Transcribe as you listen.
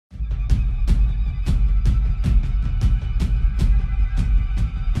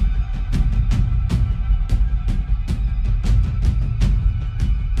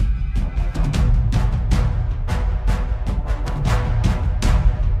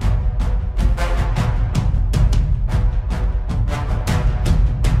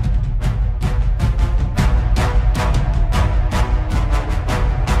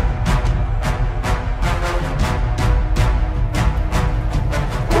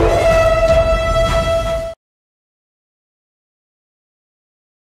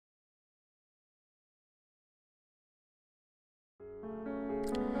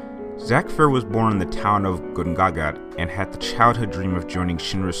Zack was born in the town of Gungagat and had the childhood dream of joining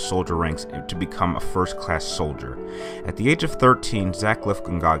Shinra's soldier ranks to become a first-class soldier. At the age of 13, Zack left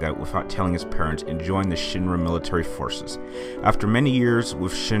Gungagat without telling his parents and joined the Shinra military forces. After many years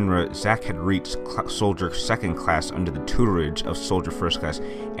with Shinra, Zack had reached soldier second class under the tutorage of soldier first class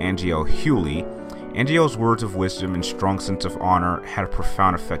Angel Hewley. Angel's words of wisdom and strong sense of honor had a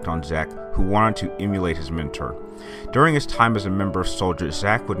profound effect on Zack, who wanted to emulate his mentor. During his time as a member of Soldier,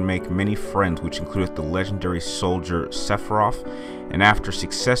 Zack would make many friends, which included the legendary soldier Sephiroth, and after a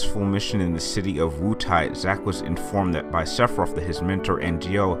successful mission in the city of Wutai, Zack was informed by Sephiroth that his mentor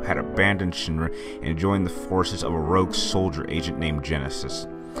Angel had abandoned Shinra and joined the forces of a rogue soldier agent named Genesis.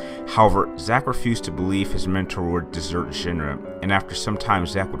 However, Zack refused to believe his mentor would desert Shinra, and after some time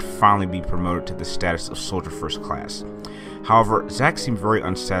Zack would finally be promoted to the status of Soldier First Class. However, Zack seemed very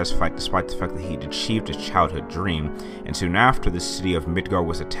unsatisfied despite the fact that he had achieved his childhood dream, and soon after the city of Midgard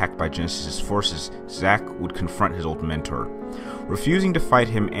was attacked by Genesis' forces, Zack would confront his old mentor. Refusing to fight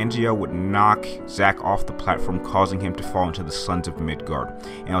him, Angel would knock Zack off the platform, causing him to fall into the Sons of Midgard,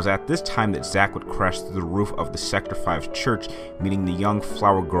 and it was at this time that Zack would crash through the roof of the Sector 5 church, meeting the young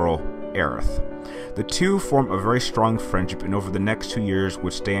flower girl, Aerith. The two formed a very strong friendship, and over the next 2 years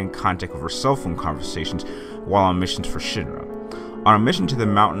would stay in contact over cell phone conversations while on missions for Shinra. On a mission to the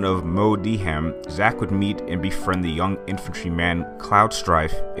mountain of Modiham, Zack would meet and befriend the young infantryman Cloud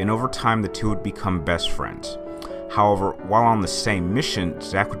Strife, and over time the two would become best friends. However, while on the same mission,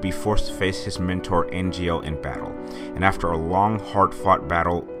 Zack would be forced to face his mentor Angel in battle, and after a long, hard-fought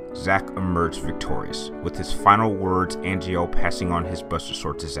battle, Zack emerged victorious, with his final words Angel passing on his Buster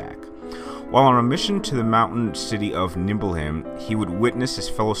Sword to Zack. While on a mission to the mountain city of Nibelheim, he would witness his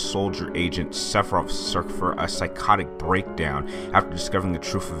fellow soldier agent Sephiroth suffer a psychotic breakdown after discovering the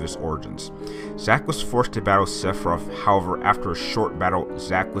truth of his origins. Zack was forced to battle Sephiroth, however, after a short battle,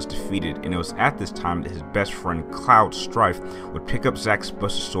 Zack was defeated, and it was at this time that his best friend Cloud Strife would pick up Zack's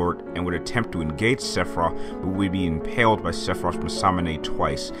Buster Sword and would attempt to engage Sephiroth, but would be impaled by Sephiroth's Masamune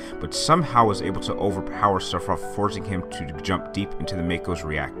twice, but somehow was able to overpower Sephiroth, forcing him to jump deep into the Mako's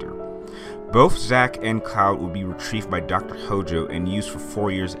reactor. Both Zack and Cloud would be retrieved by Dr. Hojo and used for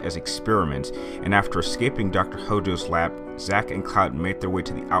 4 years as experiments, and after escaping Dr. Hojo's lab, Zack and Cloud made their way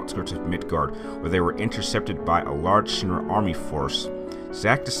to the outskirts of Midgard, where they were intercepted by a large Shinra army force.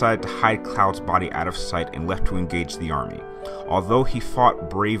 Zack decided to hide Cloud's body out of sight and left to engage the army. Although he fought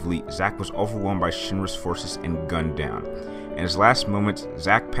bravely, Zack was overwhelmed by Shinra's forces and gunned down. In his last moments,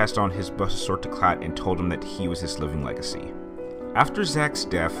 Zack passed on his Buster Sword to Cloud and told him that he was his living legacy. After Zack's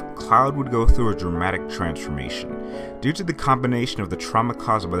death, Cloud would go through a dramatic transformation. Due to the combination of the trauma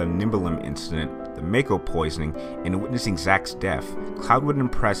caused by the Nibelheim incident, the Mako poisoning, and witnessing Zack's death, Cloud would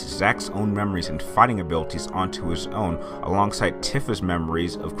impress Zack's own memories and fighting abilities onto his own, alongside Tifa's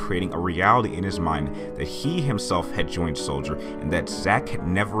memories of creating a reality in his mind that he himself had joined Soldier and that Zack had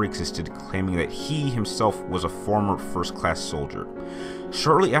never existed, claiming that he himself was a former first-class soldier.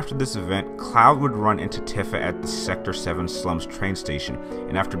 Shortly after this event, Cloud would run into Tifa at the Sector 7 Slums train station,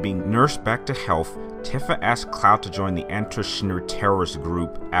 and after being nursed back to health, Tifa asked Cloud to join the anti-Shinra terrorist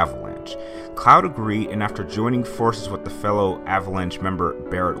group Avalanche. Cloud agreed, and after joining forces with the fellow Avalanche member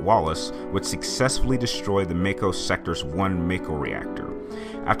Barrett Wallace, would successfully destroy the Mako Sector's one Mako reactor.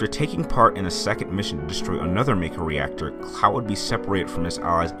 After taking part in a second mission to destroy another Mako reactor, Cloud would be separated from his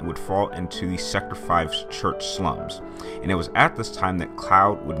allies and would fall into the Sector 5's church slums. And it was at this time that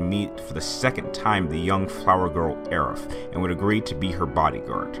Cloud would meet for the second time the young flower girl Aerith, and would agree to be her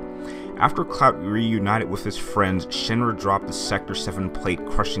bodyguard. After Cloud reunited with his friends, Shinra dropped the Sector 7 plate,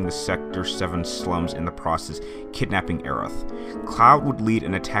 crushing the Sector 7 slums in the process, kidnapping Aerith. Cloud would lead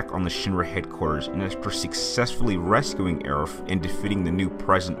an attack on the Shinra headquarters, and after successfully rescuing Aerith and defeating the new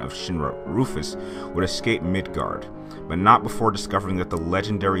president of Shinra, Rufus, would escape Midgard, but not before discovering that the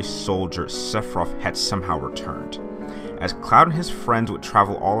legendary soldier Sephiroth had somehow returned. As Cloud and his friends would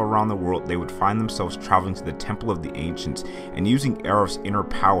travel all around the world, they would find themselves traveling to the Temple of the Ancients, and using Aerith's inner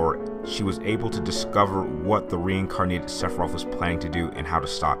power, she was able to discover what the reincarnated Sephiroth was planning to do and how to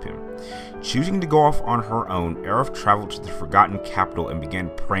stop him. Choosing to go off on her own, Aerith traveled to the Forgotten Capital and began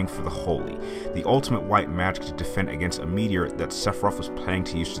praying for the Holy, the ultimate white magic to defend against a meteor that Sephiroth was planning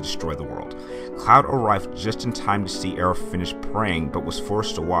to use to destroy the world. Cloud arrived just in time to see Aerith finish praying, but was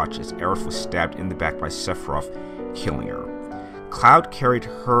forced to watch as Aerith was stabbed in the back by Sephiroth, killing her. Cloud carried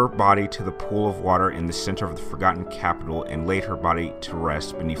her body to the pool of water in the center of the Forgotten Capital and laid her body to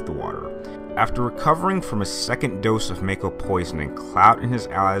rest beneath the water. After recovering from a second dose of Mako poisoning, Cloud and his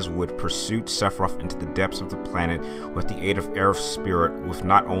allies would pursue Sephiroth into the depths of the planet with the aid of Aerith's spirit, with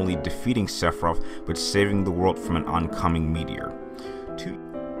not only defeating Sephiroth, but saving the world from an oncoming meteor.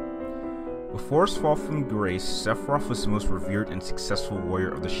 Before his fall from grace, Sephiroth was the most revered and successful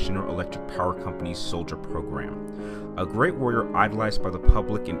warrior of the Shinra Electric Power Company's soldier program. A great warrior idolized by the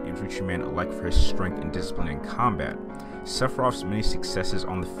public and infantrymen alike for his strength and discipline in combat, Sephiroth's many successes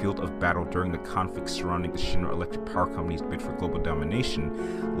on the field of battle during the conflicts surrounding the Shinra Electric Power Company's bid for global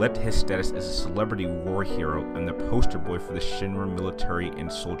domination led to his status as a celebrity war hero and the poster boy for the Shinra military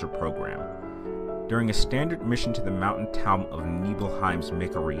and soldier program. During a standard mission to the mountain town of Nibelheim's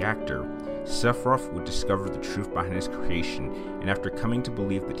Mecha Reactor, Sephiroth would discover the truth behind his creation, and after coming to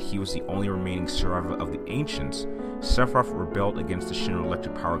believe that he was the only remaining survivor of the Ancients, Sephiroth rebelled against the Shinra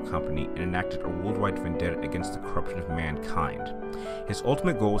Electric Power Company and enacted a worldwide vendetta against the corruption of mankind. His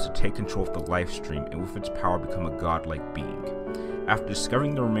ultimate goal was to take control of the Lifestream and with its power become a godlike being. After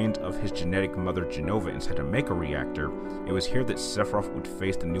discovering the remains of his genetic mother Jenova inside a Mecha Reactor, it was here that Sephiroth would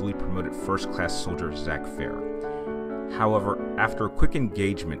face the newly promoted first-class soldier Zack Cloud. However, after a quick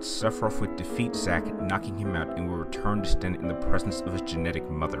engagement, Sephiroth would defeat Zack, knocking him out, and would return to stand in the presence of his genetic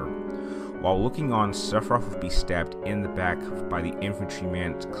mother. While looking on, Sephiroth would be stabbed in the back by the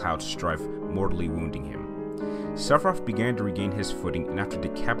infantryman Cloud Strife, mortally wounding him. Sephiroth began to regain his footing, and after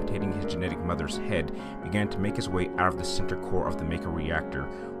decapitating his genetic mother's head, began to make his way out of the center core of the Mecha Reactor,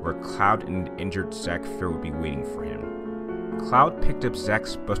 where Cloud and an injured Zack Cloud would be waiting for him. Cloud picked up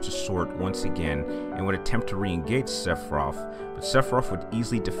Zack's busted sword once again and would attempt to re-engage Sephiroth, but Sephiroth would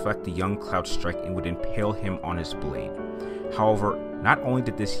easily deflect the young Cloud strike and would impale him on his blade. However, not only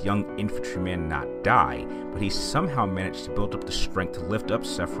did this young infantryman not die, but he somehow managed to build up the strength to lift up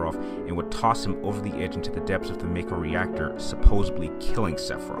Sephiroth and would toss him over the edge into the depths of the Mecha Reactor, supposedly killing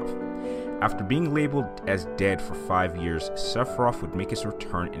Sephiroth. After being labeled as dead for 5 years, Sephiroth would make his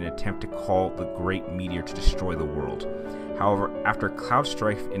return in an attempt to call the Great Meteor to destroy the world. However, after Cloud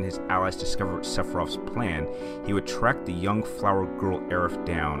Strife and his allies discovered Sephiroth's plan, he would track the young flower girl Aerith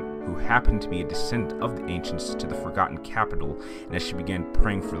down, who happened to be a descendant of the Ancients, to the Forgotten Capital, and as she began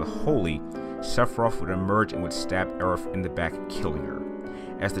praying for the Holy, Sephiroth would emerge and would stab Aerith in the back, killing her.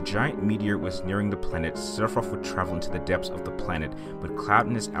 As the giant meteor was nearing the planet, Sephiroth would travel into the depths of the planet, but Cloud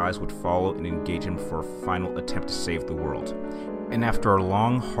and his allies would follow and engage him for a final attempt to save the world. And after a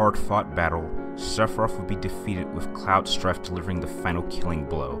long, hard-fought battle, Sephiroth would be defeated, with Cloud Strife delivering the final killing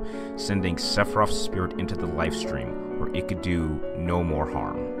blow, sending Sephiroth's spirit into the Lifestream, where it could do no more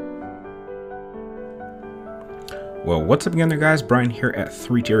harm. Well, what's up again there, guys? Brian here at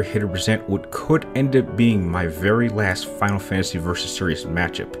 3Tier here to present what could end up being my very last Final Fantasy vs. Series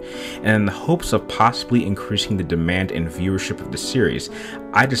matchup. And in the hopes of possibly increasing the demand and viewership of the series,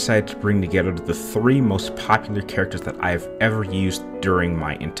 I decided to bring together the 3 most popular characters that I have ever used during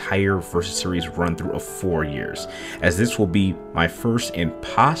my entire Versus Series run through of 4 years, as this will be my first and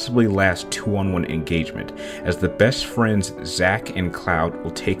possibly last 2-on-1 engagement, as the best friends Zack and Cloud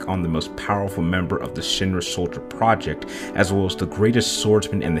will take on the most powerful member of the Shinra Soldier Project, as well as the greatest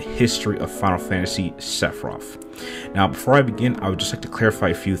swordsman in the history of Final Fantasy, Sephiroth. Now, before I begin, I would just like to clarify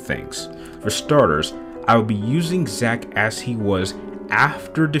a few things. For starters, I will be using Zack as he was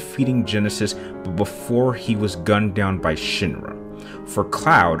after defeating Genesis, but before he was gunned down by Shinra. For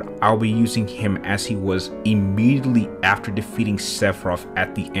Cloud, I'll be using him as he was immediately after defeating Sephiroth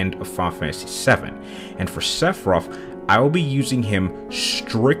at the end of Final Fantasy VII. And for Sephiroth, I will be using him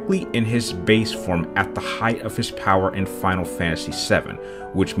strictly in his base form at the height of his power in Final Fantasy VII,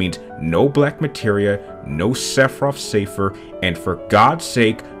 which means no black materia, no Sephiroth Safer, and for God's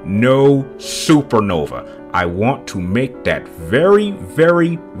sake, no supernova. I want to make that very,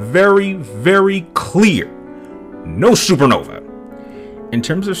 very, very, very clear. No supernova. In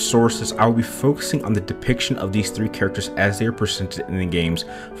terms of sources, I will be focusing on the depiction of these 3 characters as they are presented in the games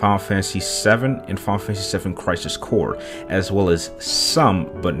Final Fantasy VII and Final Fantasy VII Crisis Core, as well as some,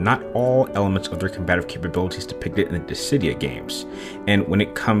 but not all, elements of their combative capabilities depicted in the Dissidia games. And when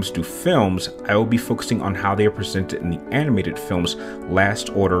it comes to films, I will be focusing on how they are presented in the animated films Last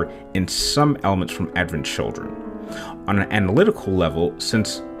Order and some elements from Advent Children. On an analytical level,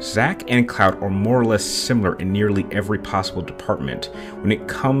 since Zack and Cloud are more or less similar in nearly every possible department, when it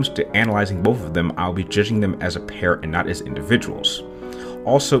comes to analyzing both of them, I'll be judging them as a pair and not as individuals.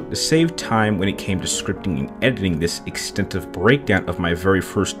 Also, to save time when it came to scripting and editing this extensive breakdown of my very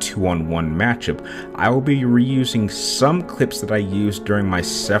first 2-on-1 matchup, I will be reusing some clips that I used during my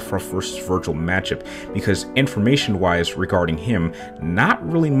Sephiroth vs. Virgil matchup, because information-wise regarding him, not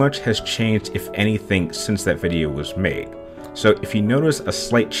really much has changed, if anything, since that video was made. So if you notice a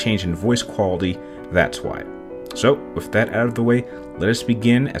slight change in voice quality, that's why. So with that out of the way, let us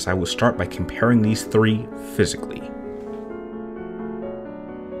begin, as I will start by comparing these 3 physically.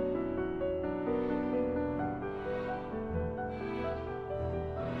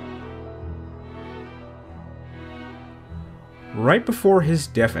 Right before his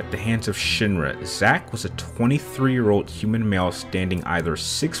death at the hands of Shinra, Zack was a 23-year-old human male standing either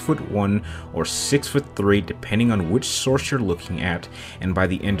 6'1" or 6'3", depending on which source you're looking at, and by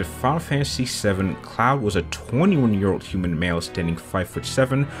the end of Final Fantasy VII, Cloud was a 21-year-old human male standing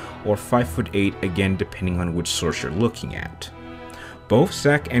 5'7" or 5'8", again depending on which source you're looking at. Both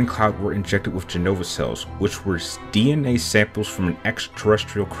Zack and Cloud were injected with Genova cells, which were DNA samples from an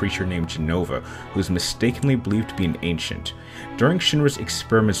extraterrestrial creature named Genova, who is mistakenly believed to be an ancient. During Shinra's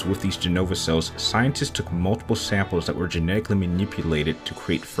experiments with these Genova cells, scientists took multiple samples that were genetically manipulated to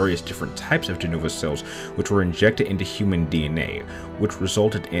create various different types of Genova cells, which were injected into human DNA, which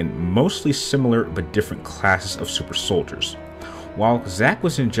resulted in mostly similar but different classes of super soldiers. While Zack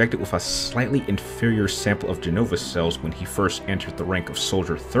was injected with a slightly inferior sample of Genova cells when he first entered the rank of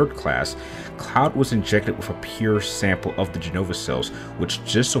Soldier 3rd class, Cloud was injected with a pure sample of the Genova cells, which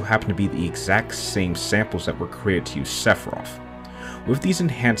just so happened to be the exact same samples that were created to use Sephiroth. With these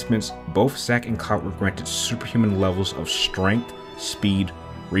enhancements, both Zack and Cloud were granted superhuman levels of strength, speed,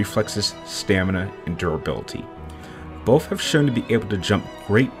 reflexes, stamina, and durability. Both have shown to be able to jump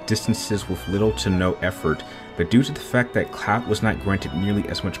great distances with little to no effort, but due to the fact that Cloud was not granted nearly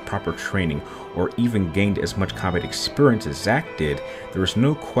as much proper training or even gained as much combat experience as Zack did, there is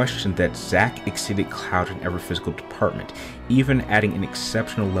no question that Zack exceeded Cloud in every physical department, even adding an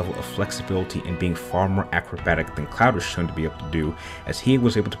exceptional level of flexibility and being far more acrobatic than Cloud was shown to be able to do, as he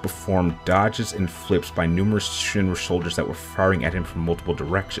was able to perform dodges and flips by numerous Shinra soldiers that were firing at him from multiple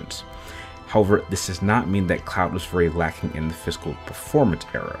directions. However, this does not mean that Cloud was very lacking in the physical performance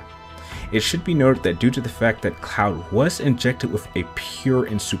era. It should be noted that due to the fact that Cloud was injected with a pure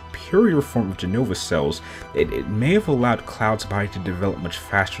and superior form of Genova cells, it may have allowed Cloud's body to develop much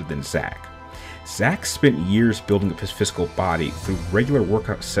faster than Zack. Zack spent years building up his physical body through regular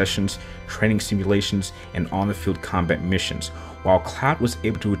workout sessions, training simulations, and on-the-field combat missions, while Cloud was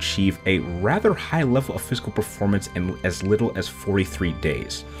able to achieve a rather high level of physical performance in as little as 43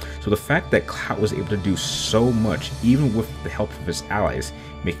 days. So the fact that Cloud was able to do so much, even with the help of his allies,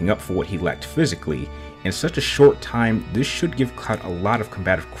 making up for what he lacked physically, in such a short time, this should give Cloud a lot of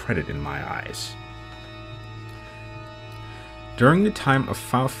combative credit in my eyes. During the time of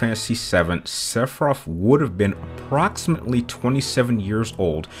Final Fantasy VII, Sephiroth would have been approximately 27 years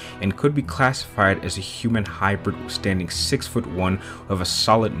old and could be classified as a human hybrid standing 6'1" with a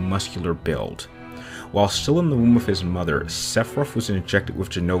solid muscular build. While still in the womb of his mother, Sephiroth was injected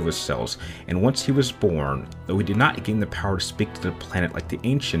with Genova cells, and once he was born, though he did not gain the power to speak to the planet like the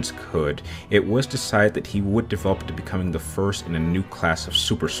ancients could, it was decided that he would develop into becoming the first in a new class of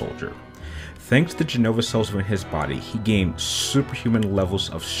super soldier. Thanks to the Genova cells within his body, he gained superhuman levels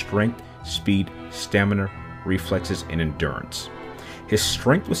of strength, speed, stamina, reflexes, and endurance. His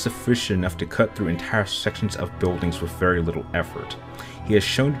strength was sufficient enough to cut through entire sections of buildings with very little effort. He has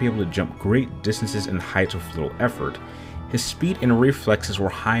shown to be able to jump great distances and heights with little effort. His speed and reflexes were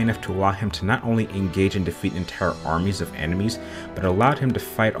high enough to allow him to not only engage and defeat entire armies of enemies, but allowed him to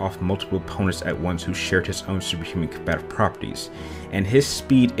fight off multiple opponents at once who shared his own superhuman combative properties. And his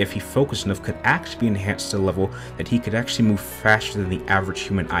speed, if he focused enough, could actually be enhanced to the level that he could actually move faster than the average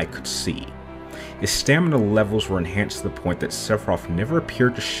human eye could see. His stamina levels were enhanced to the point that Sephiroth never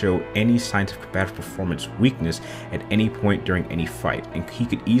appeared to show any signs of combative performance weakness at any point during any fight, and he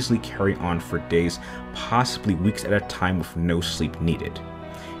could easily carry on for days, possibly weeks at a time with no sleep needed.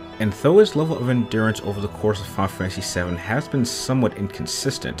 And though his level of endurance over the course of Final Fantasy VII has been somewhat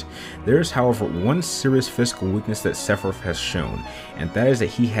inconsistent, there is however one serious physical weakness that Sephiroth has shown, and that is that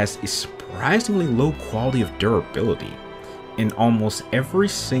he has a surprisingly low quality of durability. In almost every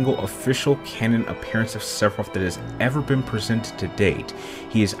single official canon appearance of Sephiroth that has ever been presented to date,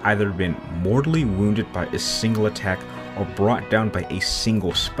 he has either been mortally wounded by a single attack or brought down by a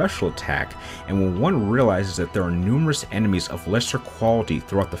single special attack, and when one realizes that there are numerous enemies of lesser quality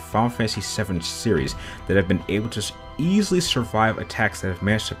throughout the Final Fantasy VII series that have been able to easily survive attacks that have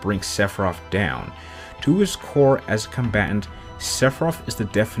managed to bring Sephiroth down, to his core as a combatant, Sephiroth is the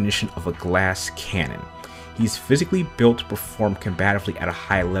definition of a glass cannon. He's physically built to perform combatively at a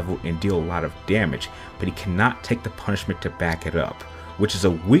high level and deal a lot of damage, but he cannot take the punishment to back it up, which is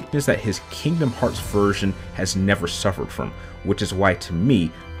a weakness that his Kingdom Hearts version has never suffered from, which is why to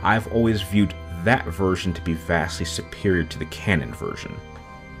me, I've always viewed that version to be vastly superior to the canon version.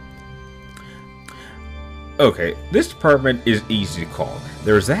 Okay, this department is easy to call.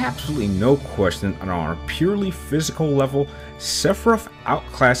 There is absolutely no question that on a purely physical level, Sephiroth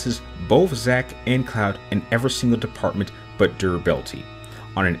outclasses both Zack and Cloud in every single department but durability.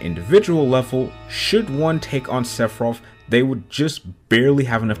 On an individual level, should one take on Sephiroth, they would just barely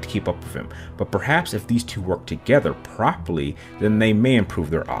have enough to keep up with him, but perhaps if these two work together properly, then they may improve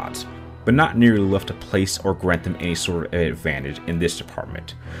their odds, but not nearly enough to place or grant them any sort of advantage in this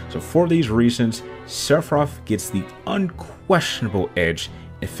department. So for these reasons, Sephiroth gets the unquestionable edge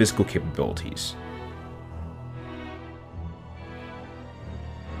in physical capabilities.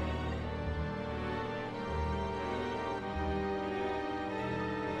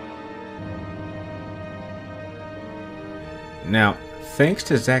 Now, thanks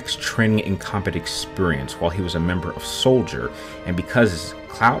to Zack's training and combat experience while he was a member of Soldier, and because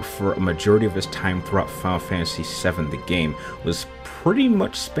Cloud for a majority of his time throughout Final Fantasy VII the game was pretty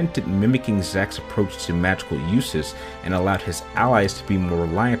much spent at mimicking Zack's approach to magical uses and allowed his allies to be more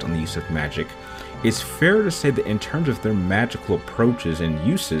reliant on the use of magic, it's fair to say that in terms of their magical approaches and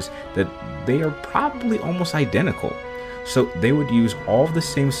uses that they are probably almost identical. So they would use all of the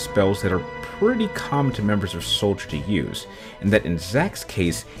same spells that are pretty common to members of Soldier to use, and that in Zack's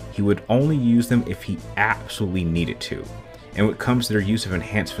case, he would only use them if he absolutely needed to. And when it comes to their use of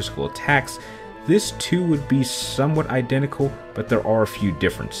enhanced physical attacks, this too would be somewhat identical, but there are a few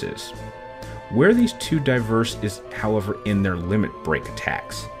differences. Where these two diverse is, however, in their limit break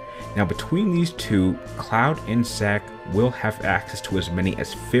attacks. Now between these two, Cloud and Zack will have access to as many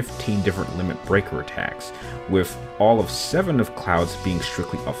as 15 different limit breaker attacks, with all of 7 of Cloud's being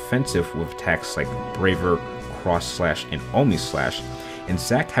strictly offensive with attacks like Braver, Cross Slash, and Omni Slash, and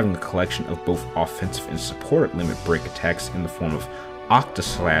Zack having a collection of both offensive and supported limit break attacks in the form of Octa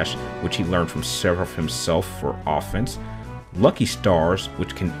Slash, which he learned from Sephiroth himself for offense, Lucky Stars,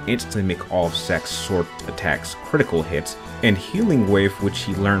 which can instantly make all of Zack's sword attacks critical hits, and Healing Wave, which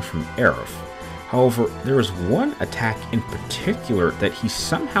he learned from Aerith. However, there is one attack in particular that he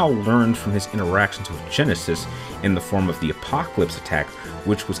somehow learned from his interactions with Genesis in the form of the Apocalypse attack,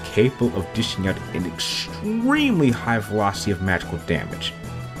 which was capable of dishing out an extremely high velocity of magical damage.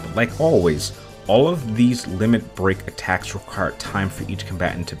 But like always, all of these limit break attacks require time for each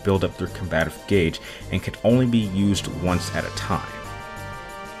combatant to build up their combative gauge and can only be used once at a time.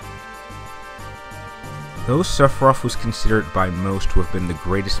 Though Sephiroth was considered by most to have been the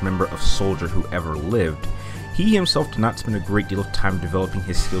greatest member of Soldier who ever lived, he himself did not spend a great deal of time developing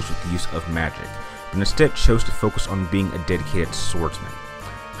his skills with the use of magic, but instead chose to focus on being a dedicated swordsman.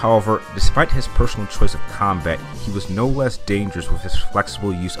 However, despite his personal choice of combat, he was no less dangerous with his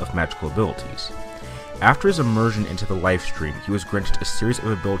flexible use of magical abilities. After his immersion into the lifestream, he was granted a series of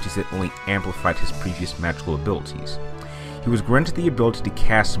abilities that only amplified his previous magical abilities. He was granted the ability to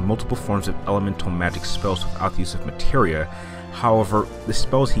cast multiple forms of elemental magic spells without the use of materia. However, the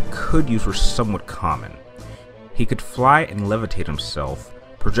spells he could use were somewhat common. He could fly and levitate himself,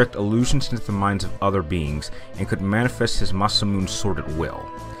 project illusions into the minds of other beings, and could manifest his Masamune sword at will.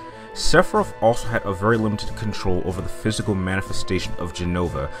 Sephiroth also had a very limited control over the physical manifestation of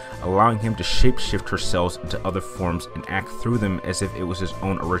Jenova, allowing him to shapeshift her cells into other forms and act through them as if it was his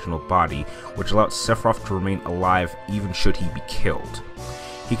own original body, which allowed Sephiroth to remain alive even should he be killed.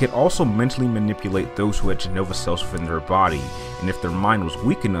 He could also mentally manipulate those who had Jenova cells within their body, and if their mind was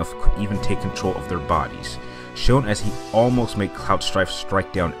weak enough, could even take control of their bodies, shown as he almost made Cloud Strife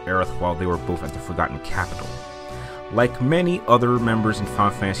strike down Aerith while they were both at the Forgotten Capital. Like many other members in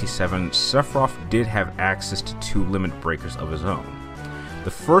Final Fantasy VII, Sephiroth did have access to 2 limit breakers of his own.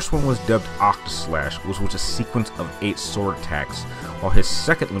 The first one was dubbed Octa Slash, which was a sequence of 8 sword attacks, while his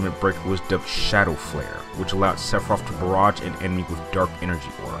second limit breaker was dubbed Shadow Flare, which allowed Sephiroth to barrage an enemy with dark energy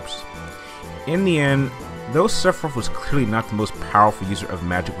orbs. In the end, though Sephiroth was clearly not the most powerful user of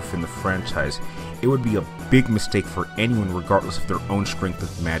magic within the franchise, it would be a big mistake for anyone regardless of their own strength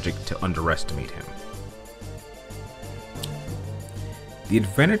of magic to underestimate him. The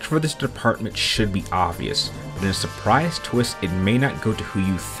advantage for this department should be obvious, but in a surprise twist it may not go to who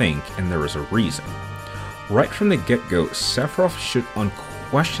you think, and there is a reason. Right from the get-go, Sephiroth should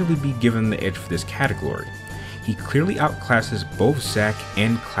unquestionably be given the edge for this category. He clearly outclasses both Zack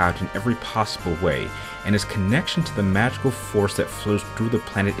and Cloud in every possible way, and his connection to the magical force that flows through the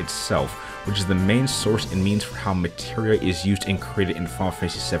planet itself, which is the main source and means for how materia is used and created in Final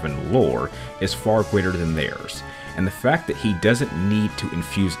Fantasy VII lore, is far greater than theirs. And the fact that he doesn't need to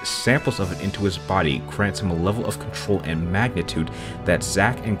infuse samples of it into his body grants him a level of control and magnitude that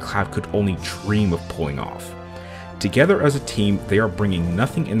Zack and Cloud could only dream of pulling off. Together as a team, they are bringing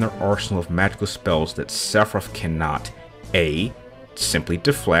nothing in their arsenal of magical spells that Sephiroth cannot A. simply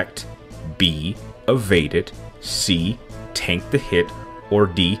deflect, B. evade it, C. tank the hit, or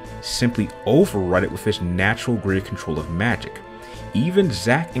D. simply override it with his natural greater control of magic. Even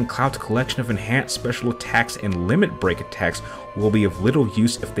Zack and Cloud's collection of enhanced special attacks and limit break attacks will be of little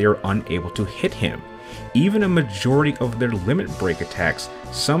use if they are unable to hit him. even a majority of their limit break attacks,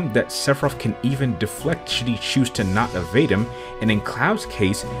 some that Sephiroth can even deflect should he choose to not evade him, and in Cloud's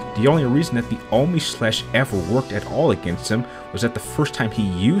case, the only reason that the Omi/F ever worked at all against him was that the first time he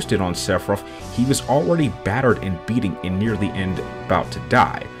used it on Sephiroth, he was already battered and beating and near the end about to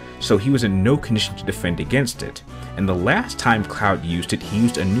die, so he was in no condition to defend against it. And the last time Cloud used it, he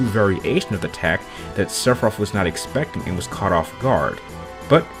used a new variation of the attack that Sephiroth was not expecting and was caught off guard.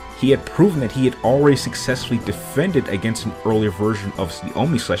 But he had proven that he had already successfully defended against an earlier version of the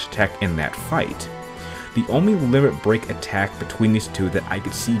Omi/F attack in that fight. The only limit break attack between these two that I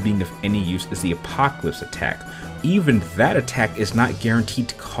could see being of any use is the Apocalypse attack. Even that attack is not guaranteed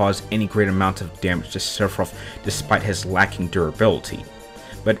to cause any great amount of damage to Sephiroth despite his lacking durability.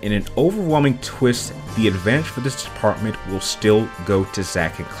 But in an overwhelming twist, the advantage for this department will still go to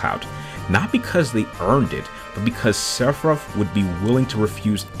Zack and Cloud. Not because they earned it, but because Sephiroth would be willing to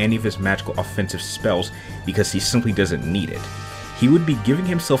refuse any of his magical offensive spells because he simply doesn't need it. He would be giving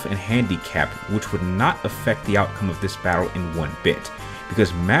himself a handicap which would not affect the outcome of this battle in one bit,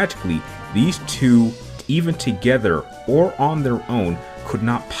 because magically, these two, even together or on their own, could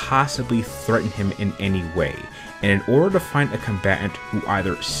not possibly threaten him in any way. And in order to find a combatant who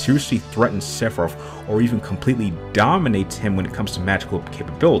either seriously threatens Sephiroth or even completely dominates him when it comes to magical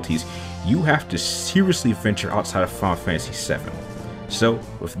capabilities, you have to seriously venture outside of Final Fantasy VII. So,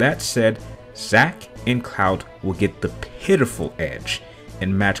 with that said, Zack and Cloud will get the pitiful edge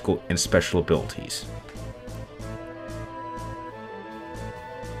in magical and special abilities.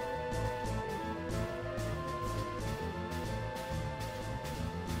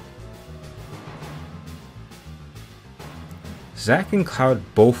 Zack and Cloud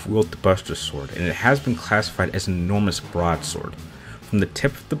both wield the Buster Sword, and it has been classified as an enormous broadsword. From the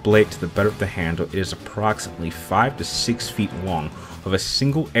tip of the blade to the butt of the handle, it is approximately 5 to 6 feet long, with a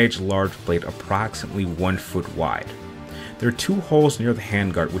single-edged large blade approximately 1 foot wide. There are 2 holes near the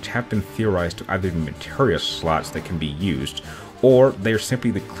handguard which have been theorized to either be materia slots that can be used, or they are simply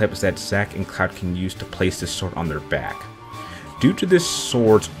the clips that Zack and Cloud can use to place this sword on their back. Due to this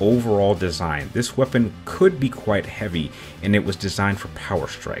sword's overall design, this weapon could be quite heavy, and it was designed for power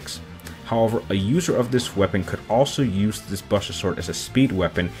strikes. However, a user of this weapon could also use this Buster Sword as a speed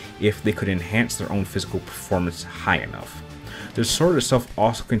weapon if they could enhance their own physical performance high enough. The sword itself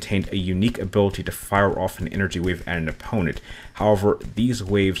also contained a unique ability to fire off an energy wave at an opponent, however, these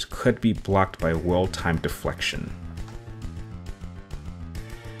waves could be blocked by well-timed deflection.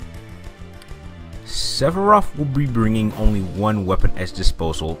 Sephiroth will be bringing only one weapon as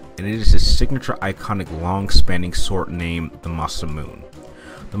disposal, and it is his signature iconic long-spanning sword named the Masamune.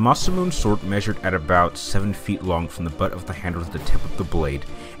 The Masamune sword measured at about 7 feet long from the butt of the handle to the tip of the blade,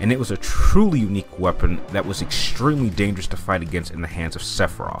 and it was a truly unique weapon that was extremely dangerous to fight against in the hands of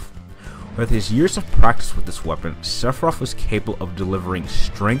Sephiroth. With his years of practice with this weapon, Sephiroth was capable of delivering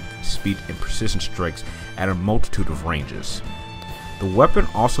strength, speed, and precision strikes at a multitude of ranges. The weapon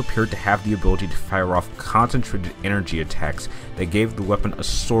also appeared to have the ability to fire off concentrated energy attacks that gave the weapon a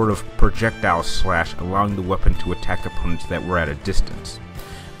sort of projectile slash, allowing the weapon to attack opponents that were at a distance.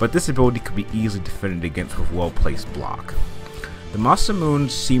 But this ability could be easily defended against with well-placed block. The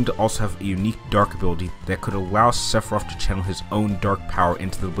Masamune seemed to also have a unique dark ability that could allow Sephiroth to channel his own dark power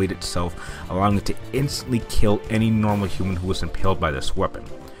into the blade itself, allowing it to instantly kill any normal human who was impaled by this weapon.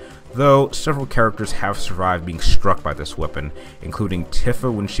 Though several characters have survived being struck by this weapon, including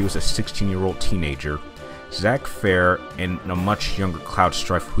Tifa when she was a 16-year-old teenager, Zack Fair, and a much younger Cloud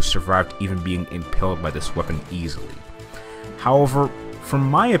Strife who survived even being impaled by this weapon easily. However,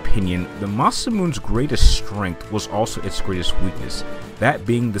 from my opinion, the Masamune's greatest strength was also its greatest weakness, that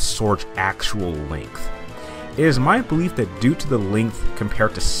being the sword's actual length. It is my belief that due to the length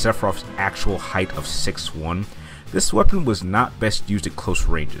compared to Sephiroth's actual height of 6'1", this weapon was not best used at close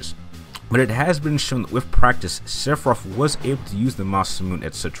ranges. But it has been shown that with practice, Sephiroth was able to use the Masamune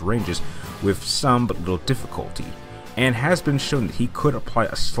at such ranges with some but little difficulty, and has been shown that he could apply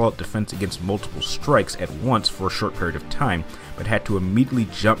a solid defense against multiple strikes at once for a short period of time, but had to immediately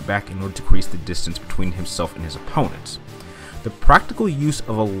jump back in order to increase the distance between himself and his opponents. The practical use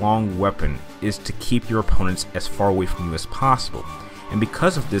of a long weapon is to keep your opponents as far away from you as possible, and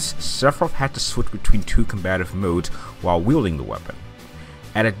because of this, Sephiroth had to switch between 2 combative modes while wielding the weapon.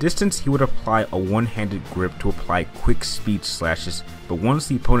 At a distance, he would apply a one-handed grip to apply quick speed slashes, but once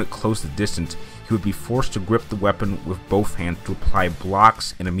the opponent closed the distance, he would be forced to grip the weapon with both hands to apply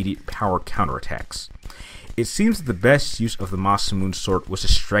blocks and immediate power counterattacks. It seems that the best use of the Masamune sword was to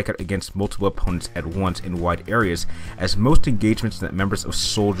strike out against multiple opponents at once in wide areas, as most engagements that members of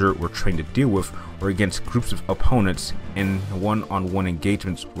Soldier were trained to deal with were against groups of opponents, and one-on-one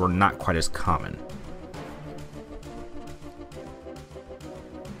engagements were not quite as common.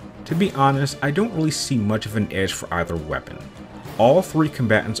 To be honest, I don't really see much of an edge for either weapon. All three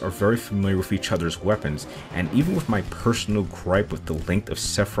combatants are very familiar with each other's weapons, and even with my personal gripe with the length of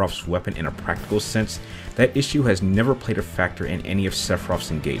Sephiroth's weapon in a practical sense, that issue has never played a factor in any of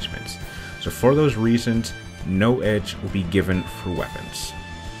Sephiroth's engagements. So for those reasons, no edge will be given for weapons.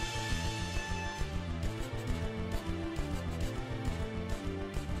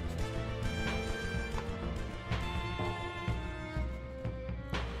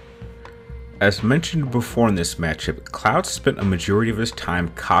 As mentioned before in this matchup, Cloud spent a majority of his time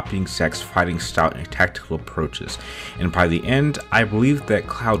copying Zack's fighting style and tactical approaches, and by the end, I believe that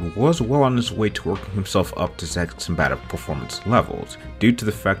Cloud was well on his way to working himself up to Zack's combative performance levels, due to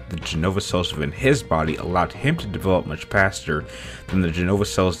the fact that the Genova cells within his body allowed him to develop much faster than the Genova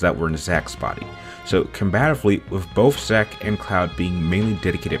cells that were in Zack's body. So combatively, with both Zack and Cloud being mainly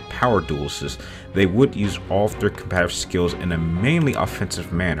dedicated power duelists, they would use all of their combative skills in a mainly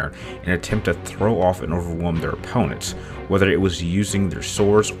offensive manner and attempt to throw off and overwhelm their opponents, whether it was using their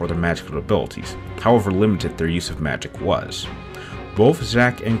swords or their magical abilities, however limited their use of magic was. Both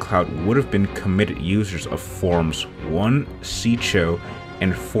Zack and Cloud would have been committed users of Forms 1 Shicho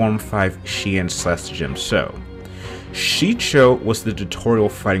and Form 5 Xian/Gemso. Shicho was the tutorial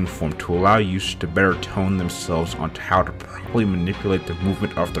fighting form to allow users to better tone themselves onto how to properly manipulate the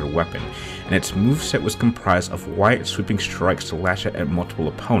movement of their weapon, and its moveset was comprised of wide sweeping strikes to lash out at multiple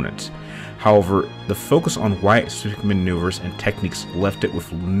opponents. However, the focus on wide sweeping maneuvers and techniques left it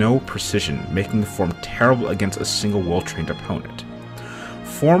with no precision, making the form terrible against a single well-trained opponent.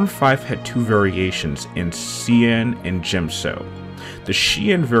 Form 5 had two variations in Xian and Gemso. The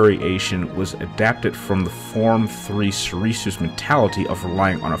Xian variation was adapted from the Form 3 Sarisu's mentality of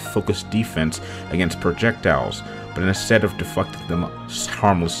relying on a focused defense against projectiles, but instead of deflecting them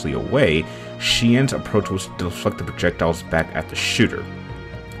harmlessly away, Xian's approach was to deflect the projectiles back at the shooter.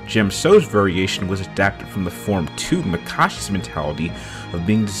 Gemso's variation was adapted from the Form 2 Mikashi's mentality of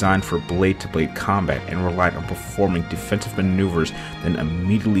being designed for blade-to-blade combat and relied on performing defensive maneuvers, then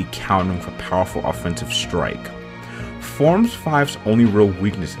immediately countering with a powerful offensive strike. Form 5's only real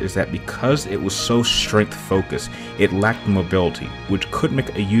weakness is that because it was so strength-focused, it lacked mobility, which could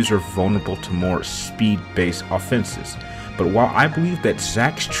make a user vulnerable to more speed-based offenses. But while I believe that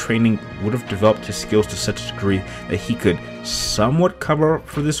Zack's training would have developed his skills to such a degree that he could somewhat cover up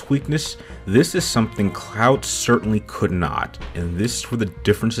for this weakness, this is something Cloud certainly could not, and this is where the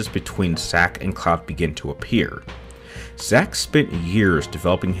differences between Zack and Cloud begin to appear. Zack spent years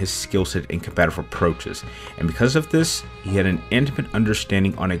developing his skill set in combative approaches, and because of this, he had an intimate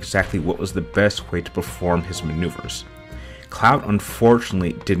understanding on exactly what was the best way to perform his maneuvers. Cloud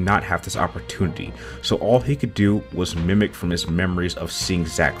unfortunately did not have this opportunity, so all he could do was mimic from his memories of seeing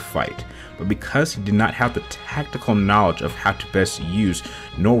Zack fight, but because he did not have the tactical knowledge of how to best use,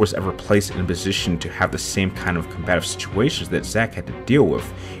 nor was ever placed in a position to have the same kind of combative situations that Zack had to deal with,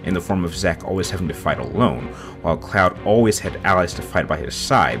 in the form of Zack always having to fight alone, while Cloud always had allies to fight by his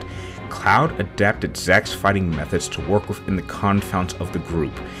side, Cloud adapted Zack's fighting methods to work within the confines of the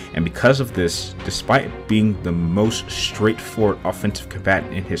group, and because of this, despite being the most straightforward offensive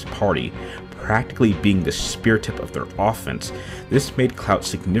combatant in his party, practically being the spear tip of their offense, this made Cloud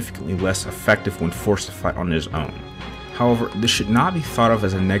significantly less effective when forced to fight on his own. However, this should not be thought of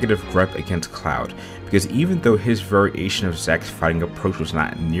as a negative gripe against Cloud, because even though his variation of Zack's fighting approach was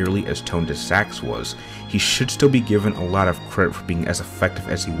not nearly as toned as Zack's was, he should still be given a lot of credit for being as effective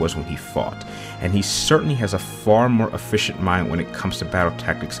as he was when he fought, and he certainly has a far more efficient mind when it comes to battle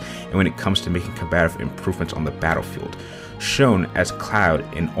tactics and when it comes to making combative improvements on the battlefield, shown as Cloud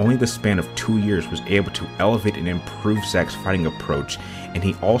in only the span of 2 years was able to elevate and improve Zack's fighting approach, and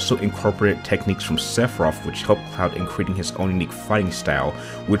he also incorporated techniques from Sephiroth which helped Cloud in creating his own unique fighting style,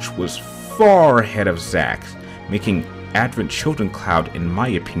 which was far ahead of Zack's, making Advent Children Cloud, in my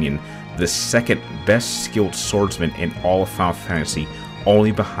opinion, the second best skilled swordsman in all of Final Fantasy,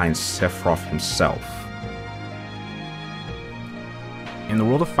 only behind Sephiroth himself. In the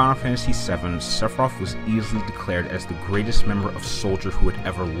world of Final Fantasy VII, Sephiroth was easily declared as the greatest member of Soldier who had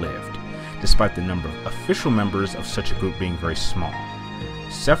ever lived, despite the number of official members of such a group being very small.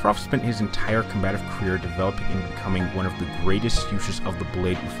 Sephiroth spent his entire combative career developing and becoming one of the greatest users of the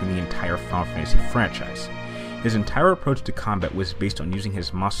blade within the entire Final Fantasy franchise. His entire approach to combat was based on using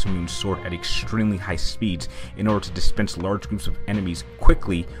his Masamune sword at extremely high speeds in order to dispense large groups of enemies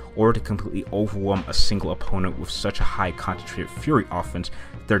quickly, or to completely overwhelm a single opponent with such a high concentrated fury offense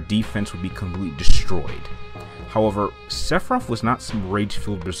that their defense would be completely destroyed. However, Sephiroth was not some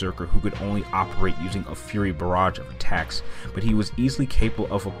rage-filled berserker who could only operate using a fury barrage of attacks, but he was easily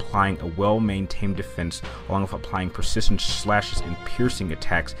capable of applying a well-maintained defense along with applying persistent slashes and piercing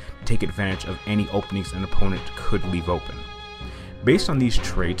attacks to take advantage of any openings an opponent could leave open. Based on these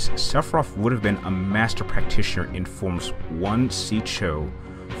traits, Sephiroth would have been a master practitioner in Forms 1 Seicho,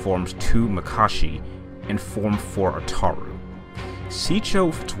 Forms 2 Makashi, and Form 4 Ataru. Seicho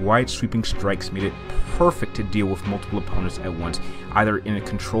with its wide sweeping strikes made it perfect to deal with multiple opponents at once, either in a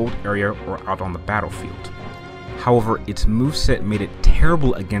controlled area or out on the battlefield. However, its moveset made it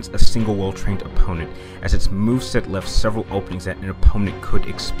terrible against a single well-trained opponent, as its moveset left several openings that an opponent could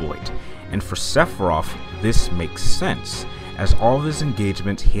exploit. And for Sephiroth, this makes sense, as all of his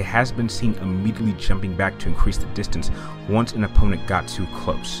engagements he has been seen immediately jumping back to increase the distance once an opponent got too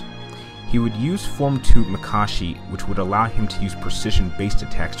close. He would use Form 2 Makashi, which would allow him to use precision-based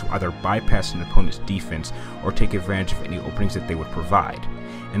attacks to either bypass an opponent's defense or take advantage of any openings that they would provide.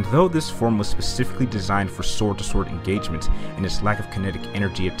 And though this form was specifically designed for sword-to-sword engagements and its lack of kinetic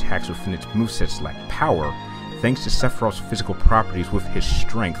energy attacks within its movesets lacked power, thanks to Sephiroth's physical properties with his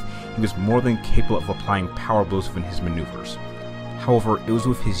strength, he was more than capable of applying power blows within his maneuvers. However, it was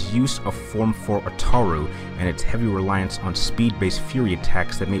with his use of Form 4 Ataru and its heavy reliance on speed-based fury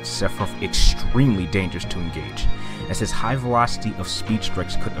attacks that made Sephiroth extremely dangerous to engage, as his high velocity of speed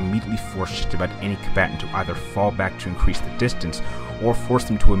strikes could immediately force just about any combatant to either fall back to increase the distance or force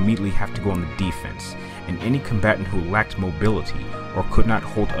them to immediately have to go on the defense, and any combatant who lacked mobility or could not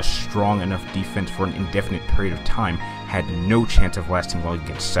hold a strong enough defense for an indefinite period of time had no chance of lasting long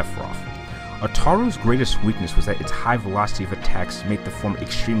against Sephiroth. Ataru's greatest weakness was that its high velocity of attacks made the form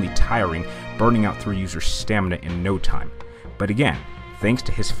extremely tiring, burning out through users' stamina in no time. But again, thanks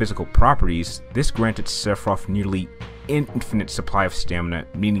to his physical properties, this granted Sephiroth nearly infinite supply of stamina,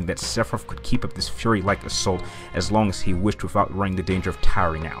 meaning that Sephiroth could keep up this fury-like assault as long as he wished without running the danger of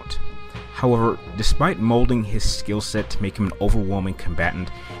tiring out. However, despite molding his skill set to make him an overwhelming combatant,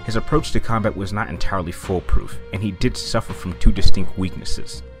 his approach to combat was not entirely foolproof, and he did suffer from two distinct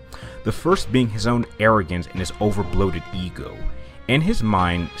weaknesses. The first being his own arrogance and his over-bloated ego. In his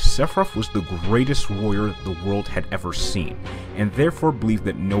mind, Sephiroth was the greatest warrior the world had ever seen, and therefore believed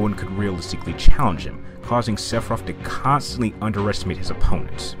that no one could realistically challenge him, causing Sephiroth to constantly underestimate his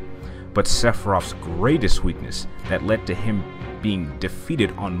opponents. But Sephiroth's greatest weakness, that led to him being defeated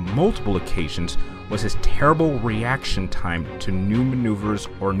on multiple occasions, was his terrible reaction time to new maneuvers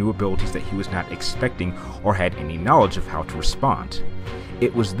or new abilities that he was not expecting or had any knowledge of how to respond.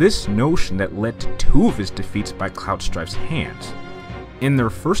 It was this notion that led to two of his defeats by Cloud Strife's hands. In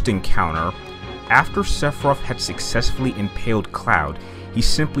their first encounter, after Sephiroth had successfully impaled Cloud, he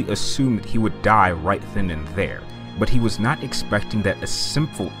simply assumed that he would die right then and there, but he was not expecting that a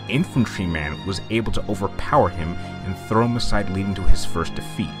simple infantryman was able to overpower him and throw him aside, leading to his first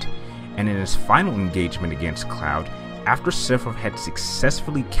defeat. And in his final engagement against Cloud, after Sephiroth had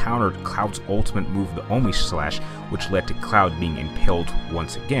successfully countered Cloud's ultimate move, the Omi Slash, which led to Cloud being impaled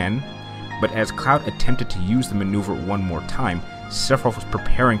once again, but as Cloud attempted to use the maneuver one more time, Sephiroth was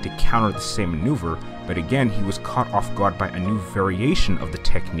preparing to counter the same maneuver, but again he was caught off guard by a new variation of the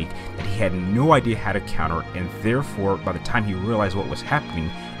technique that he had no idea how to counter, and therefore by the time he realized what was happening,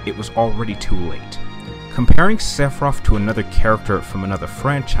 it was already too late. Comparing Sephiroth to another character from another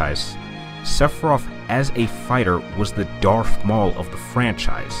franchise, Sephiroth as a fighter was the Darth Maul of the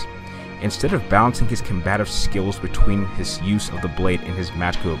franchise. Instead of balancing his combative skills between his use of the blade and his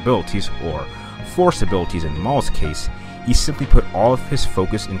magical abilities, or force abilities in Maul's case, he simply put all of his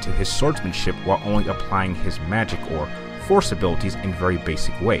focus into his swordsmanship while only applying his magic or force abilities in very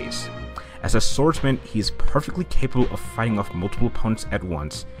basic ways. As a swordsman, he is perfectly capable of fighting off multiple opponents at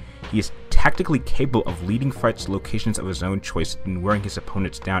once. He is tactically capable of leading fights to locations of his own choice and wearing his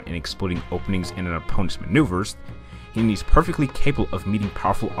opponents down and exploiting openings in an opponent's maneuvers, and he's perfectly capable of meeting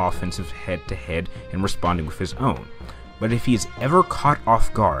powerful offensive head-to-head and responding with his own. But if he is ever caught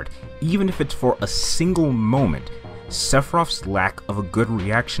off guard, even if it's for a single moment, Sephiroth's lack of a good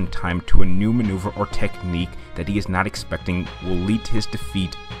reaction time to a new maneuver or technique that he is not expecting will lead to his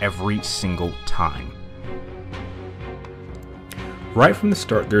defeat every single time. Right from the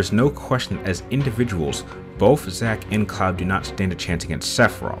start, there is no question that as individuals, both Zack and Cloud do not stand a chance against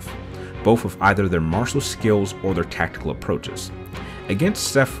Sephiroth, both with either their martial skills or their tactical approaches.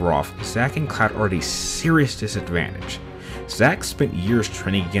 Against Sephiroth, Zack and Cloud are at a serious disadvantage. Zack spent years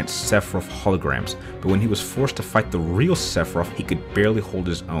training against Sephiroth holograms, but when he was forced to fight the real Sephiroth, he could barely hold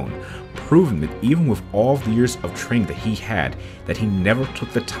his own, proving that even with all of the years of training that he had, that he never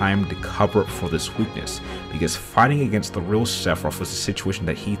took the time to cover up for this weakness, because fighting against the real Sephiroth was a situation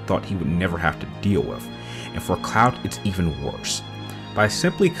that he thought he would never have to deal with. and for Cloud it's even worse. By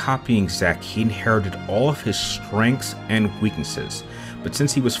simply copying Zack, he inherited all of his strengths and weaknesses, but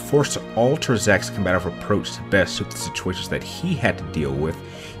since he was forced to alter Zack's combative approach to best suit the situations that he had to deal with,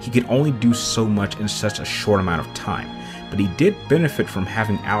 he could only do so much in such a short amount of time, but he did benefit from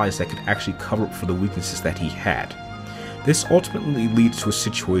having allies that could actually cover up for the weaknesses that he had. This ultimately leads to a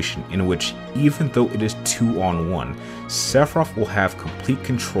situation in which, even though it is 2-on-1, Sephiroth will have complete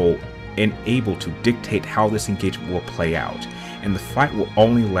control and able to dictate how this engagement will play out, and the fight will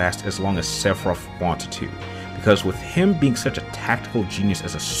only last as long as Sephiroth wanted to, because with him being such a tactical genius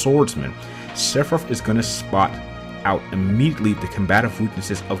as a swordsman, Sephiroth is going to spot out immediately the combative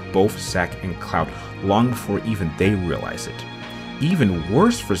weaknesses of both Zack and Cloud long before even they realize it. Even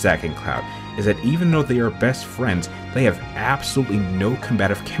worse for Zack and Cloud is that even though they are best friends, they have absolutely no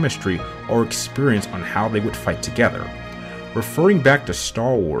combative chemistry or experience on how they would fight together. Referring back to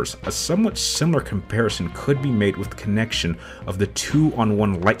Star Wars, a somewhat similar comparison could be made with the connection of the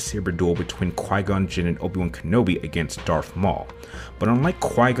 2-on-1 lightsaber duel between Qui-Gon Jinn and Obi-Wan Kenobi against Darth Maul. But unlike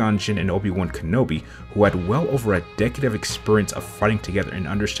Qui-Gon Jinn and Obi-Wan Kenobi, who had well over a decade of experience of fighting together and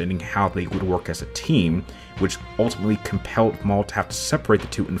understanding how they would work as a team, which ultimately compelled Maul to have to separate the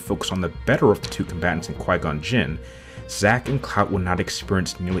two and focus on the better of the two combatants in Qui-Gon Jinn, Zack and Cloud will not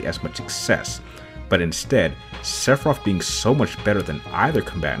experience nearly as much success. But instead, Sephiroth being so much better than either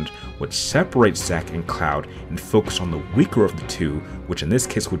combatant would separate Zack and Cloud and focus on the weaker of the two, which in this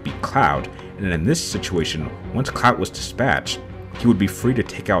case would be Cloud, and in this situation, once Cloud was dispatched, he would be free to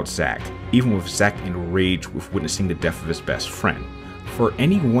take out Zack, even with Zack enraged with witnessing the death of his best friend. For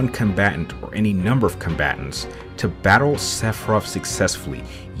any one combatant or any number of combatants to battle Sephiroth successfully,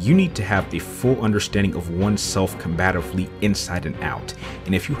 you need to have a full understanding of oneself combatively inside and out,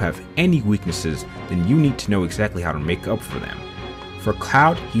 and if you have any weaknesses, then you need to know exactly how to make up for them. For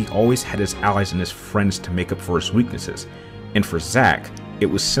Cloud, he always had his allies and his friends to make up for his weaknesses, and for Zack, it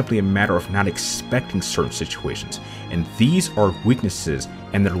was simply a matter of not expecting certain situations, and these are weaknesses,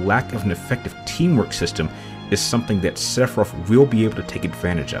 and their lack of an effective teamwork system is something that Sephiroth will be able to take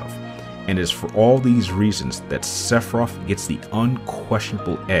advantage of, and it is for all these reasons that Sephiroth gets the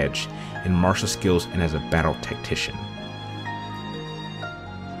unquestionable edge in martial skills and as a battle tactician.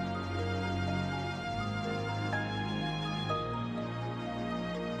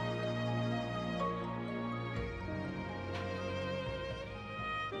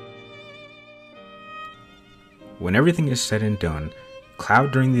 When everything is said and done,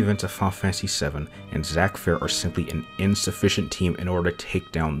 Cloud during the events of Final Fantasy VII and Zack Fair are simply an insufficient team in order to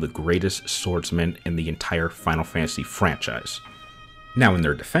take down the greatest swordsman in the entire Final Fantasy franchise. Now in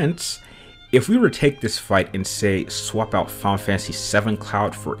their defense, if we were to take this fight and say swap out Final Fantasy VII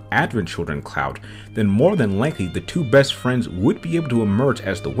Cloud for Advent Children Cloud, then more than likely the two best friends would be able to emerge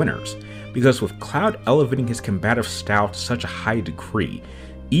as the winners, because with Cloud elevating his combative style to such a high degree,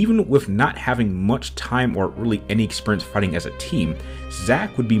 even with not having much time or really any experience fighting as a team,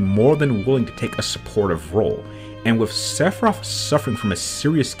 Zack would be more than willing to take a supportive role, and with Sephiroth suffering from a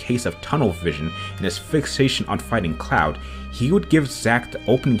serious case of tunnel vision and his fixation on fighting Cloud, he would give Zack the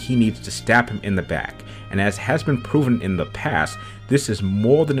opening he needs to stab him in the back, and as has been proven in the past, this is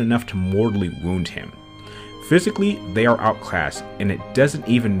more than enough to mortally wound him. Physically, they are outclassed, and it doesn't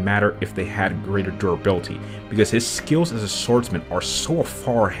even matter if they had greater durability, because his skills as a swordsman are so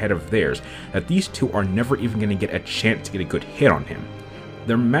far ahead of theirs that these two are never even going to get a chance to get a good hit on him.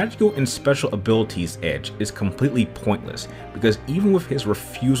 Their magical and special abilities edge is completely pointless, because even with his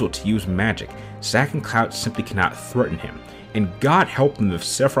refusal to use magic, Zack and Cloud simply cannot threaten him, and God help them if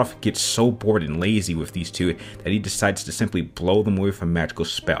Sephiroth gets so bored and lazy with these two that he decides to simply blow them away with a magical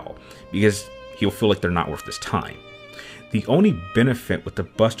spell, because he'll feel like they're not worth his time. The only benefit with the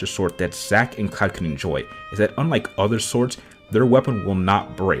Buster Sword that Zack and Cloud can enjoy is that unlike other swords, their weapon will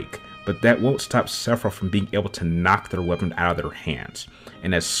not break, but that won't stop Sephiroth from being able to knock their weapon out of their hands.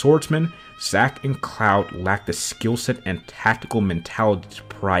 And as swordsmen, Zack and Cloud lack the skill set and tactical mentality to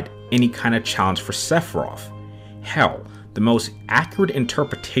provide any kind of challenge for Sephiroth. Hell, the most accurate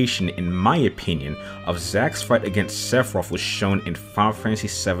interpretation, in my opinion, of Zack's fight against Sephiroth was shown in Final Fantasy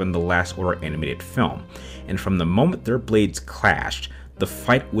VII The Last Order animated film, and from the moment their blades clashed, the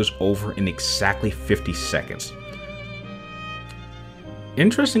fight was over in exactly 50 seconds.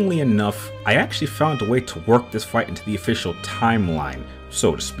 Interestingly enough, I actually found a way to work this fight into the official timeline,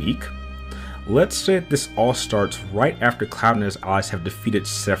 so to speak. Let's say that this all starts right after Cloud and his allies have defeated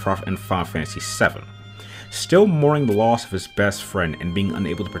Sephiroth in Final Fantasy VII. Still mourning the loss of his best friend and being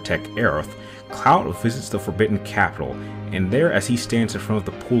unable to protect Aerith, Cloud visits the Forbidden Capital, and there as he stands in front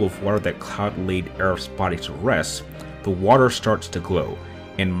of the pool of water that Cloud laid Aerith's body to rest, the water starts to glow,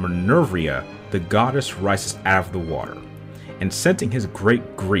 and Minerva, the goddess, rises out of the water, and sensing his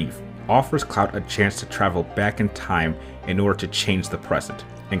great grief, offers Cloud a chance to travel back in time in order to change the present,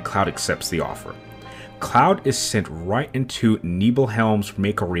 and Cloud accepts the offer. Cloud is sent right into Nibelheim's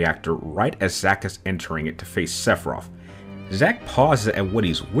Mako reactor right as Zack is entering it to face Sephiroth. Zack pauses at what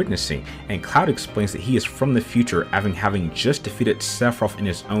he's witnessing, and Cloud explains that he is from the future, having just defeated Sephiroth in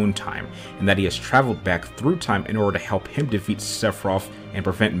his own time, and that he has traveled back through time in order to help him defeat Sephiroth and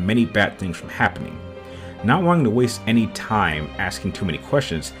prevent many bad things from happening. Not wanting to waste any time asking too many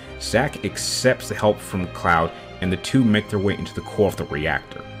questions, Zack accepts the help from Cloud, and the two make their way into the core of the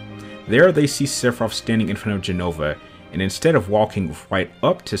reactor. There they see Sephiroth standing in front of Jenova, and instead of walking right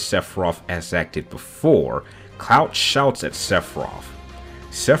up to Sephiroth as Zack did before, Cloud shouts at Sephiroth.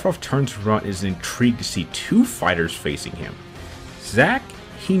 Sephiroth turns around and is intrigued to see two fighters facing him. Zack,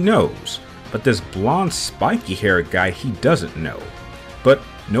 he knows, but this blonde spiky haired guy he doesn't know. But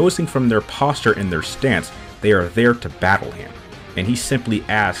noticing from their posture and their stance, they are there to battle him, and he simply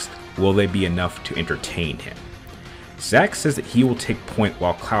asks, will they be enough to entertain him? Zack says that he will take point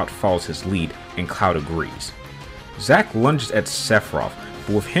while Cloud follows his lead, and Cloud agrees. Zack lunges at Sephiroth,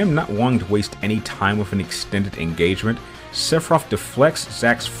 but with him not wanting to waste any time with an extended engagement, Sephiroth deflects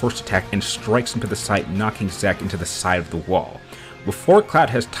Zack's first attack and strikes him to the side, knocking Zack into the side of the wall. Before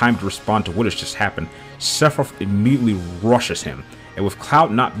Cloud has time to respond to what has just happened, Sephiroth immediately rushes him, and with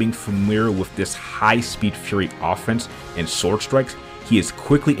Cloud not being familiar with this high-speed Fury offense and sword strikes, he is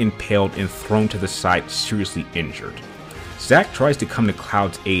quickly impaled and thrown to the side, seriously injured. Zack tries to come to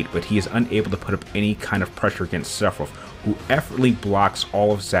Cloud's aid, but he is unable to put up any kind of pressure against Sephiroth, who effortlessly blocks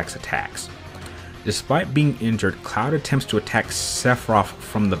all of Zack's attacks. Despite being injured, Cloud attempts to attack Sephiroth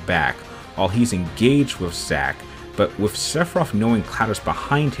from the back while he's engaged with Zack, but with Sephiroth knowing Cloud is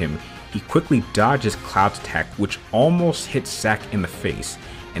behind him, he quickly dodges Cloud's attack, which almost hits Zack in the face,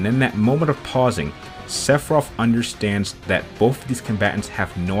 and in that moment of pausing, Sephiroth understands that both of these combatants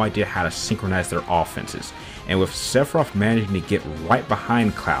have no idea how to synchronize their offenses, and with Sephiroth managing to get right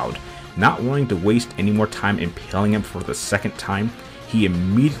behind Cloud, not wanting to waste any more time impaling him for the second time, he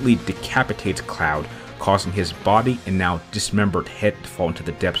immediately decapitates Cloud, causing his body and now dismembered head to fall into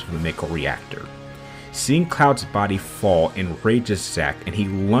the depths of the Mako reactor. Seeing Cloud's body fall enrages Zack, and he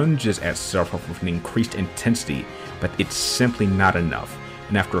lunges at Sephiroth with an increased intensity, but it's simply not enough,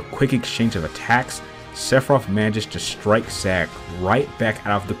 and after a quick exchange of attacks, Sephiroth manages to strike Zack right back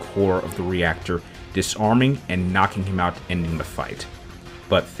out of the core of the reactor, disarming and knocking him out, ending the fight.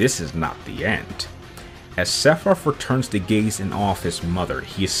 But this is not the end. As Sephiroth returns to gaze in awe of his mother,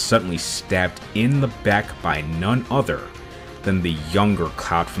 he is suddenly stabbed in the back by none other than the younger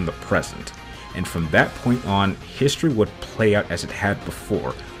Cloud from the present, and from that point on, history would play out as it had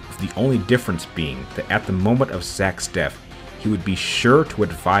before, with the only difference being that at the moment of Zack's death, he would be sure to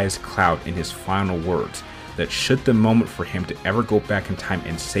advise Cloud in his final words that should the moment for him to ever go back in time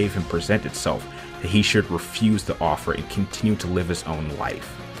and save him present itself, that he should refuse the offer and continue to live his own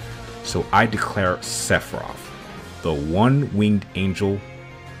life. So I declare Sephiroth, the one-winged angel,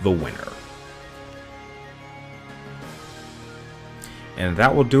 the winner. And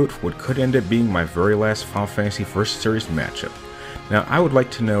that will do it for what could end up being my very last Final Fantasy First Series matchup. Now I would like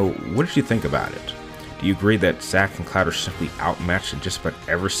to know, what did you think about it? Do you agree that Zack and Cloud are simply outmatched in just about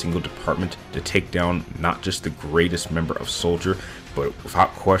every single department to take down not just the greatest member of Soldier, but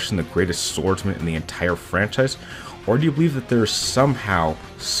without question the greatest swordsman in the entire franchise? Or do you believe that there is somehow,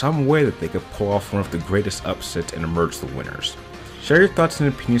 some way that they could pull off one of the greatest upsets and emerge the winners? Share your thoughts and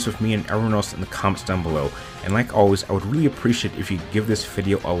opinions with me and everyone else in the comments down below, and like always, I would really appreciate if you could give this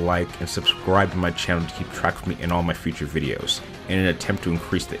video a like and subscribe to my channel to keep track of me in all my future videos, in an attempt to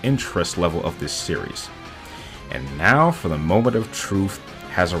increase the interest level of this series. And now for the moment of truth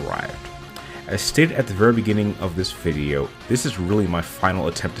has arrived. As stated at the very beginning of this video, this is really my final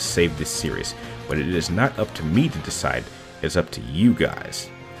attempt to save this series, but it is not up to me to decide, it's up to you guys.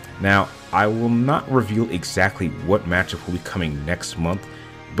 Now, I will not reveal exactly what matchup will be coming next month,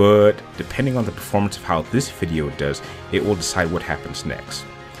 but depending on the performance of how this video does, it will decide what happens next.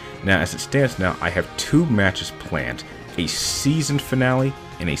 Now, as it stands now, I have two matches planned, a season finale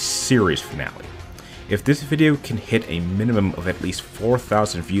and a series finale. If this video can hit a minimum of at least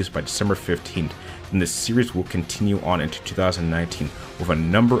 4,000 views by December 15th, then the series will continue on into 2019 with a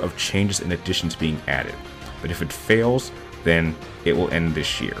number of changes and additions being added. But if it fails, then it will end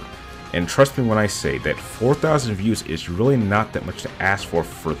this year. And trust me when I say that 4,000 views is really not that much to ask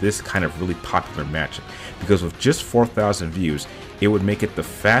for this kind of really popular matchup, because with just 4,000 views, it would make it the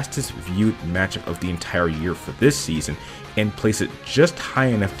fastest viewed matchup of the entire year for this season, and place it just high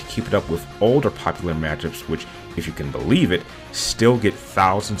enough to keep it up with older popular matchups, which, if you can believe it, still get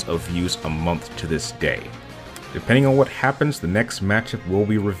thousands of views a month to this day. Depending on what happens, the next matchup will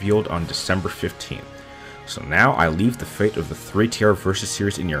be revealed on December 15th. So now I leave the fate of the 3TR Versus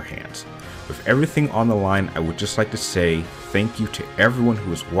series in your hands. With everything on the line, I would just like to say thank you to everyone who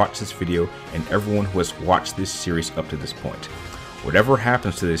has watched this video and everyone who has watched this series up to this point. Whatever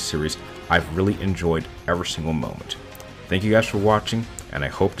happens to this series, I've really enjoyed every single moment. Thank you guys for watching, and I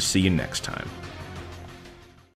hope to see you next time.